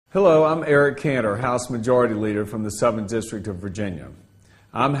Hello, I'm Eric Cantor, House Majority Leader from the 7th District of Virginia.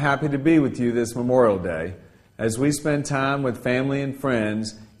 I'm happy to be with you this Memorial Day as we spend time with family and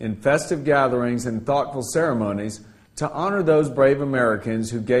friends in festive gatherings and thoughtful ceremonies to honor those brave Americans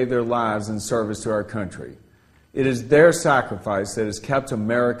who gave their lives in service to our country. It is their sacrifice that has kept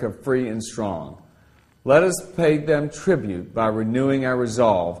America free and strong. Let us pay them tribute by renewing our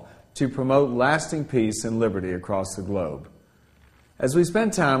resolve to promote lasting peace and liberty across the globe. As we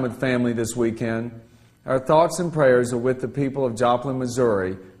spend time with family this weekend, our thoughts and prayers are with the people of Joplin,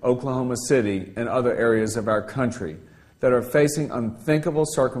 Missouri, Oklahoma City, and other areas of our country that are facing unthinkable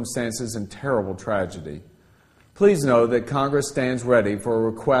circumstances and terrible tragedy. Please know that Congress stands ready for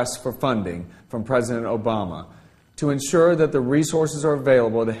a request for funding from President Obama to ensure that the resources are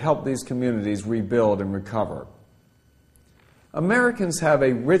available to help these communities rebuild and recover. Americans have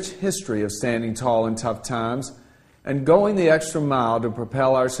a rich history of standing tall in tough times and going the extra mile to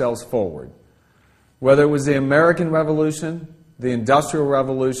propel ourselves forward. Whether it was the American Revolution, the Industrial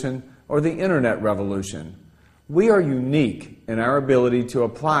Revolution, or the Internet Revolution, we are unique in our ability to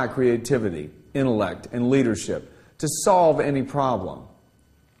apply creativity, intellect, and leadership to solve any problem.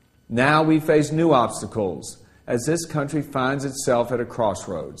 Now we face new obstacles as this country finds itself at a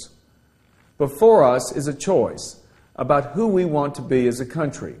crossroads. Before us is a choice about who we want to be as a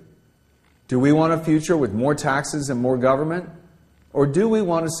country. Do we want a future with more taxes and more government? Or do we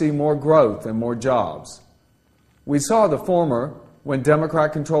want to see more growth and more jobs? We saw the former when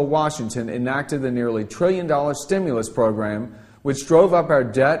Democrat-controlled Washington enacted the nearly $1 trillion stimulus program, which drove up our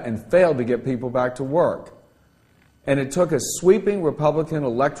debt and failed to get people back to work. And it took a sweeping Republican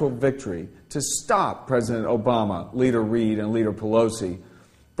electoral victory to stop President Obama, Leader Reid, and Leader Pelosi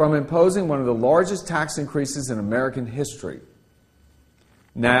from imposing one of the largest tax increases in American history.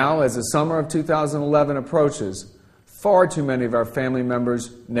 Now, as the summer of 2011 approaches, far too many of our family members,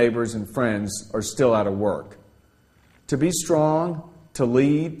 neighbors, and friends are still out of work. To be strong, to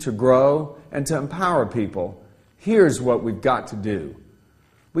lead, to grow, and to empower people, here's what we've got to do.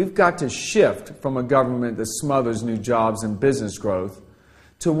 We've got to shift from a government that smothers new jobs and business growth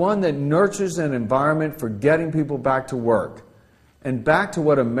to one that nurtures an environment for getting people back to work and back to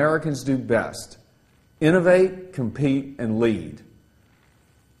what Americans do best: innovate, compete, and lead.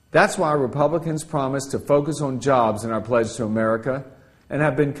 That's why Republicans promised to focus on jobs in our Pledge to America and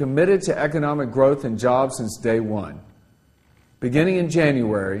have been committed to economic growth and jobs since day one. Beginning in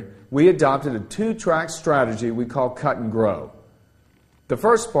January, we adopted a two-track strategy we call Cut and Grow. The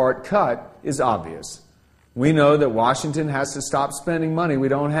first part, cut, is obvious. We know that Washington has to stop spending money we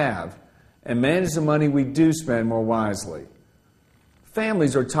don't have and manage the money we do spend more wisely.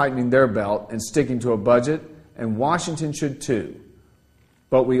 Families are tightening their belt and sticking to a budget, and Washington should too.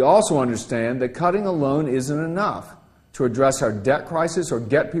 But we also understand that cutting alone isn't enough to address our debt crisis or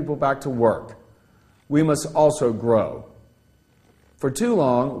get people back to work. We must also grow. For too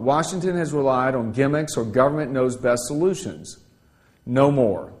long, Washington has relied on gimmicks or government knows best solutions. No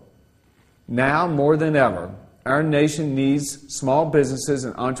more. Now, more than ever, our nation needs small businesses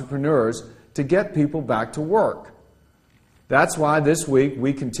and entrepreneurs to get people back to work. That's why this week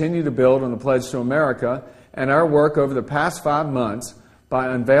we continue to build on the Pledge to America and our work over the past 5 months by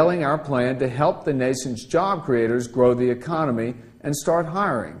unveiling our plan to help the nation's job creators grow the economy and start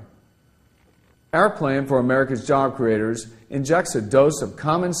hiring. Our plan for America's job creators injects a dose of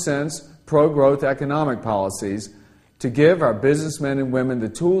common sense, pro-growth economic policies to give our businessmen and women the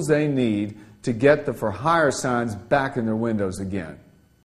tools they need to get the for hire signs back in their windows again.